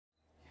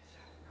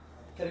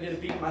Gotta get a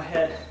beat in my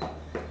head.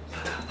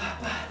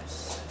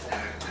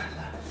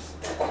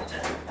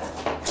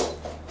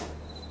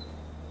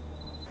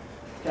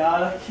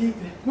 Gotta keep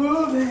it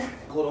moving.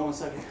 Hold on 1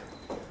 second.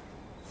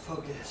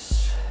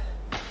 Focus.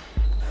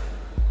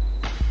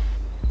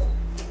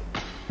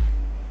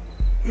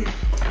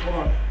 Hold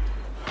on.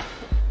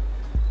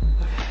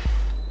 Okay.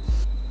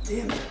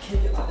 Damn it, I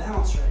can't get my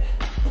balance right.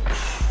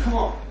 Come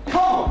on.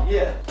 Come on.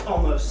 Yeah.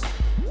 Almost.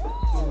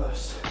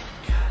 Almost. God,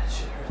 that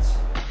shit hurts.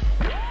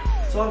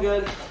 It's all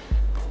good.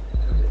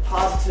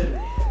 Positivity.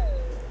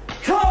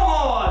 Come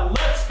on.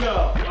 Let's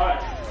go. All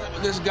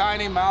right. This guy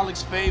named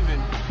Alex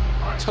Faven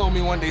told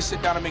me one day,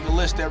 sit down and make a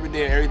list every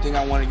day of everything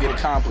I want to get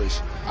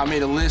accomplished. I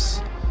made a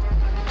list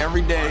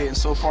every day, and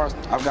so far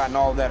I've gotten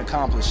all of that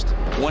accomplished.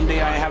 One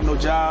day I didn't have no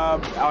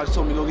job. Alex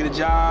told me to go get a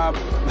job,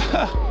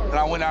 and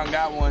I went out and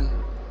got one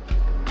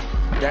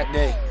that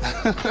day.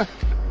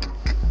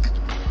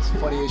 It's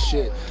funny as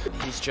shit.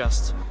 He's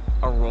just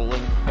a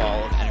rolling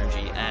ball of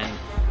energy, and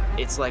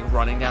it's like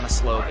running down a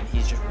slope and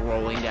he's just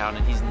rolling down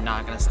and he's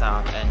not gonna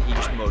stop, and he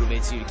just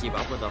motivates you to keep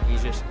up with him.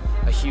 He's just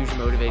a huge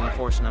motivating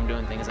force, and I'm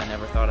doing things I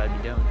never thought I'd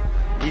be doing.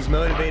 He's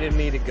motivated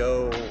me to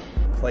go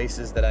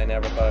places that I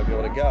never thought I'd be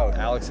able to go.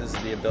 Alex has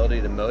the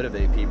ability to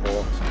motivate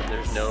people.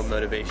 There's no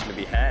motivation to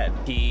be had.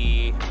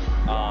 He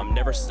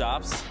never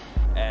stops,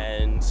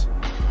 and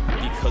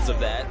because of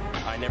that,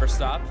 I never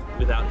stop.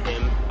 Without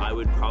him, I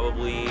would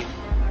probably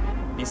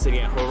be sitting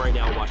at home right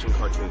now watching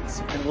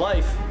cartoons. In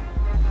life,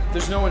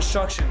 there's no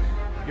instruction.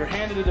 You're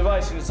handed a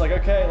device and it's like,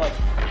 okay, like,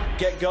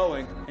 get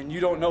going, and you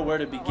don't know where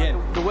to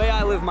begin. The way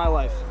I live my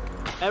life,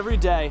 every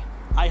day,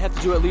 I have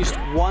to do at least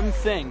one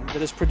thing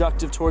that is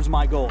productive towards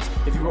my goals.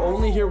 If you were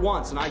only here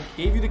once and I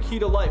gave you the key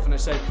to life and I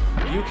said,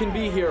 you can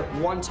be here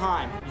one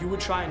time, you would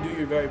try and do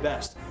your very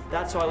best.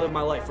 That's how I live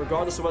my life.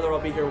 Regardless of whether I'll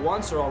be here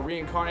once or I'll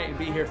reincarnate and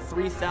be here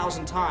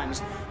 3,000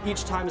 times,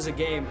 each time is a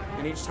game,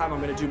 and each time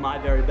I'm gonna do my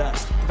very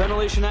best.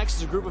 Ventilation X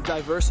is a group of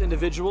diverse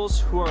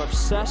individuals who are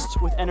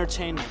obsessed with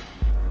entertainment.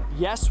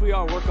 Yes, we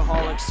are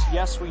workaholics.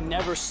 Yes, we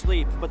never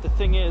sleep. But the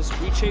thing is,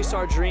 we chase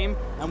our dream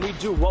and we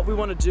do what we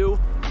want to do,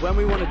 when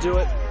we want to do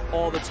it,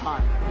 all the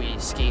time. We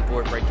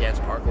skateboard,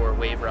 breakdance, parkour,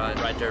 wave run,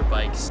 ride dirt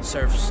bikes,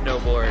 surf,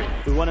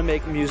 snowboard. We want to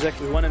make music.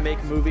 We want to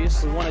make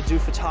movies. We want to do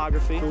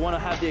photography. We want to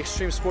have the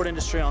extreme sport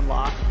industry on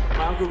lock.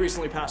 My uncle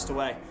recently passed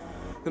away.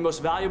 The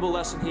most valuable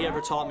lesson he ever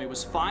taught me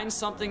was find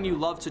something you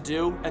love to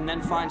do and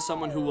then find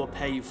someone who will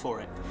pay you for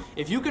it.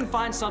 If you can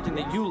find something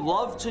that you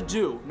love to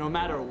do, no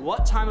matter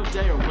what time of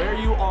day or where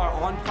you are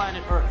on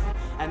planet Earth,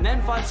 and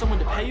then find someone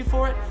to pay you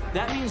for it,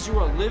 that means you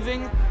are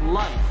living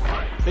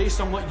life based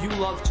on what you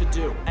love to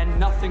do and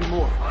nothing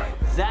more.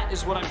 That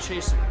is what I'm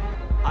chasing.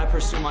 I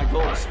pursue my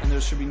goals, and there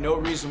should be no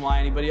reason why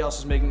anybody else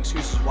is making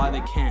excuses why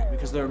they can't,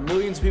 because there are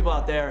millions of people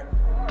out there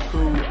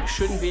who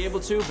shouldn't be able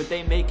to, but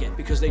they make it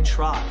because they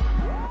try.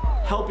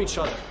 Help each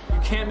other. You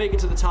can't make it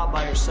to the top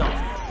by yourself.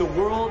 The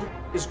world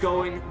is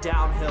going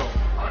downhill.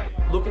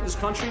 Look at this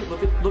country,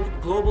 look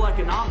at global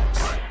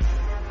economics.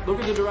 Look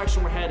at the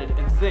direction we're headed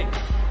and think,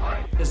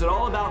 is it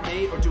all about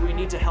me, or do we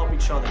need to help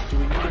each other? Do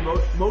we need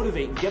to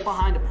motivate and get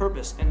behind a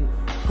purpose and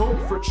hope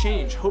for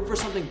change, hope for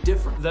something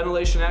different?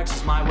 Ventilation X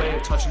is my way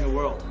of touching the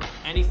world.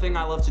 Anything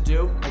I love to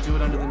do, I do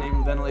it under the name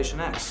of Ventilation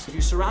X. If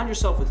you surround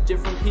yourself with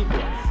different people,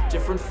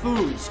 different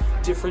foods,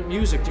 different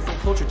music, different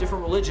culture,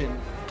 different religion,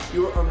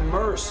 you're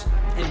immersed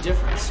in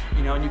difference,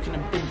 you know, and you can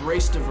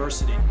embrace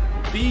diversity.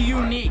 Be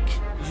unique.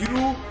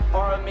 You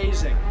are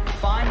amazing.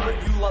 Find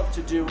what you love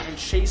to do and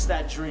chase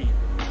that dream.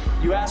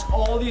 You ask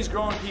all these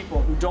grown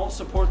people who don't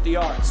support the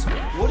arts,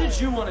 what did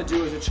you want to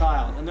do as a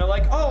child? And they're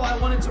like, oh, I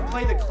wanted to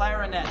play the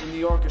clarinet in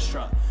the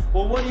orchestra.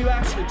 Well, what do you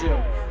actually do?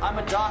 I'm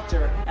a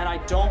doctor, and I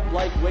don't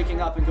like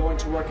waking up and going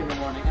to work in the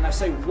morning. And I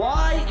say,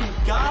 why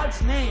in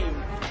God's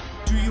name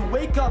do you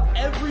wake up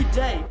every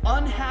day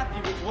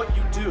unhappy with what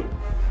you do?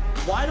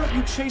 Why don't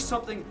you chase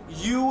something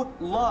you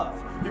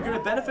love? You're going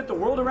to benefit the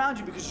world around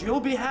you because you'll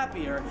be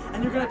happier,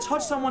 and you're going to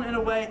touch someone in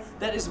a way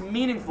that is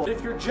meaningful.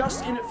 If you're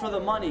just in it for the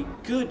money,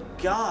 good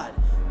God,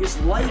 is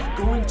life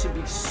going to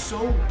be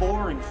so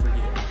boring for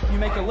you? You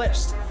make a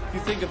list. You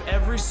think of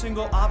every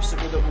single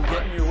obstacle that will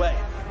get in your way,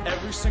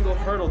 every single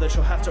hurdle that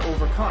you'll have to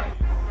overcome,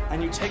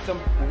 and you take them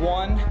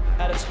one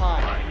at a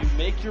time, and you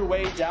make your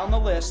way down the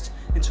list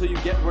until you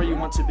get where you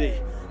want to be.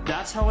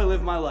 That's how I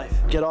live my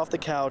life. Get off the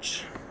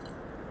couch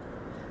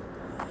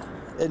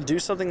and do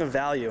something of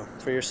value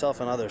for yourself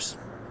and others.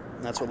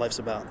 And that's what life's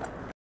about.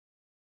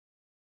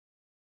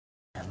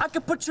 I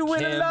could put you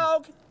in a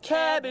log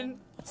cabin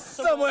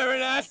somewhere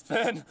in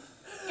Aspen.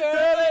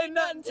 Girl, ain't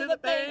nothing to the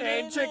pain.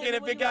 Ain't tricking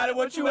if you got it,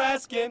 what you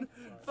asking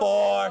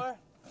for?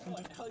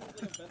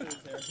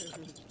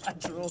 I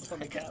drooled on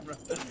the camera.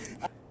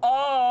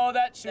 All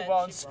that she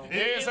wants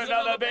is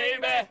another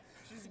baby.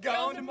 She's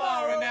gone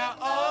tomorrow now.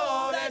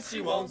 All that she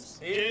wants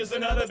is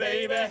another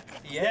baby.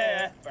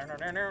 Yeah.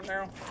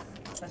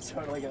 That's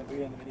totally gonna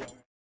be in the video.